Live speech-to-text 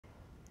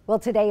Well,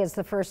 today is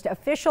the first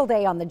official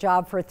day on the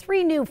job for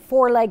 3 new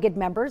 4-legged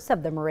members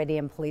of the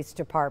Meridian Police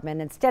Department.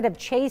 Instead of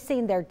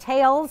chasing their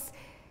tails,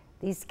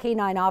 these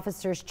canine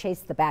officers chase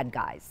the bad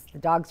guys. The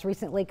dogs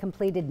recently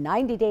completed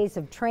 90 days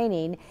of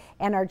training,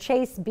 and our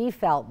Chase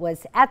Beefelt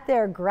was at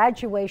their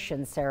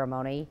graduation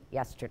ceremony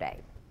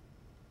yesterday.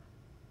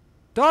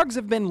 Dogs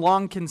have been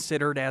long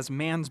considered as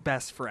man's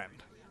best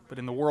friend, but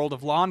in the world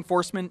of law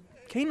enforcement,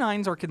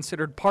 canines are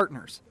considered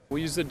partners.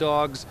 We use the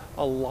dogs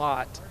a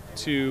lot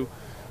to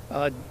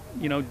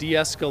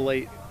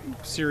de-escalate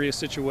serious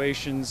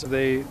situations.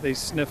 They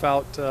sniff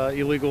out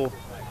illegal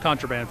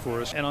contraband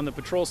for us. And on the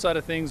patrol side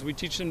of things, we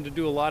teach them to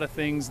do a lot of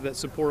things that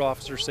support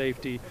officer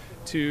safety,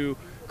 to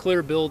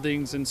clear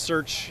buildings and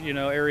search,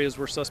 areas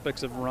where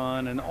suspects have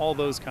run and all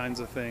those kinds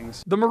of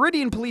things. The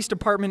Meridian Police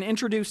Department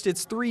introduced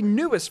its 3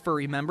 newest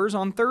furry members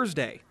on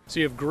Thursday. So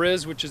you have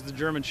Grizz, which is the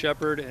German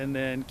Shepherd, and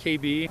then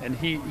KB, and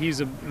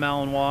he's a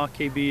Malinois,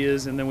 KB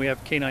is, and then we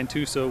have Canine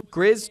Tuso.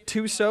 Grizz,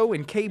 Tuso,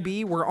 and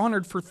KB were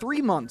honored for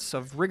 3 months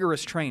of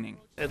rigorous training.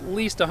 At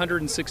least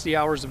 160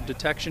 hours of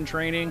detection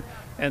training,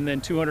 and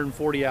then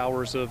 240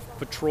 hours of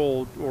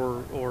patrol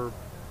or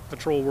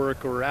patrol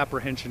work or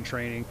apprehension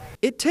training.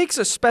 It takes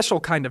a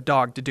special kind of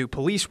dog to do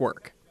police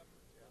work.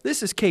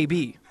 This is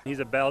KB. He's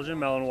a Belgian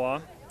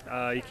Malinois.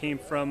 He came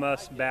from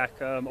us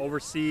back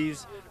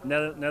overseas,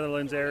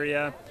 Netherlands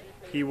area.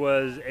 He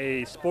was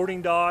a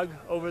sporting dog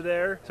over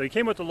there. So he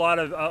came with a lot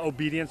of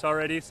obedience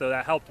already, so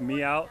that helped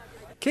me out.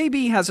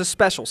 KB has a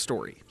special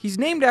story. He's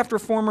named after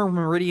former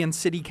Meridian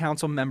City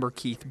Council member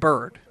Keith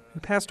Bird, who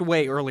passed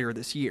away earlier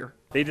this year.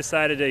 They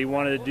decided they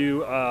wanted to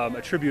do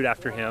a tribute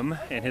after him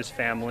and his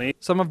family.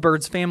 Some of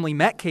Bird's family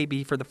met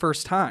KB for the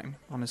first time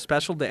on a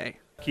special day.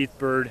 Keith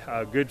Bird,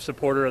 a good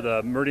supporter of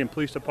the Meridian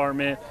Police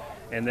Department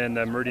and then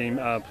the Meridian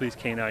Police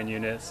Canine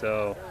Unit.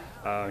 So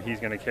he's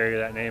going to carry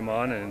that name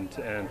on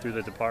and through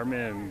the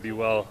department and be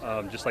well,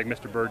 just like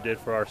Mr. Bird did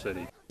for our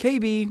city.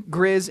 KB,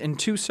 Grizz, and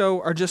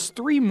Tuso are just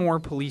 3 more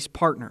police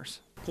partners.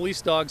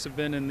 Police dogs have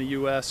been in the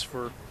U.S.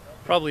 for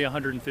probably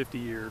 150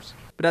 years.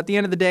 But at the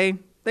end of the day,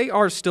 they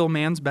are still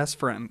man's best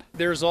friend.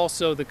 There's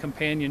also the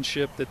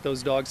companionship that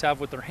those dogs have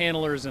with their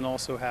handlers and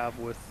also have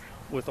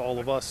with all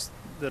of us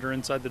that are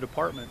inside the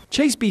department.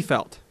 Chase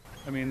Beefelt.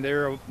 I mean,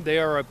 they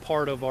are a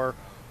part of our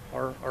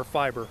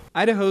fiber.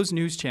 Idaho's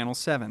News Channel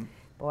 7.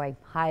 Boy,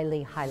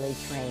 highly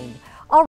trained.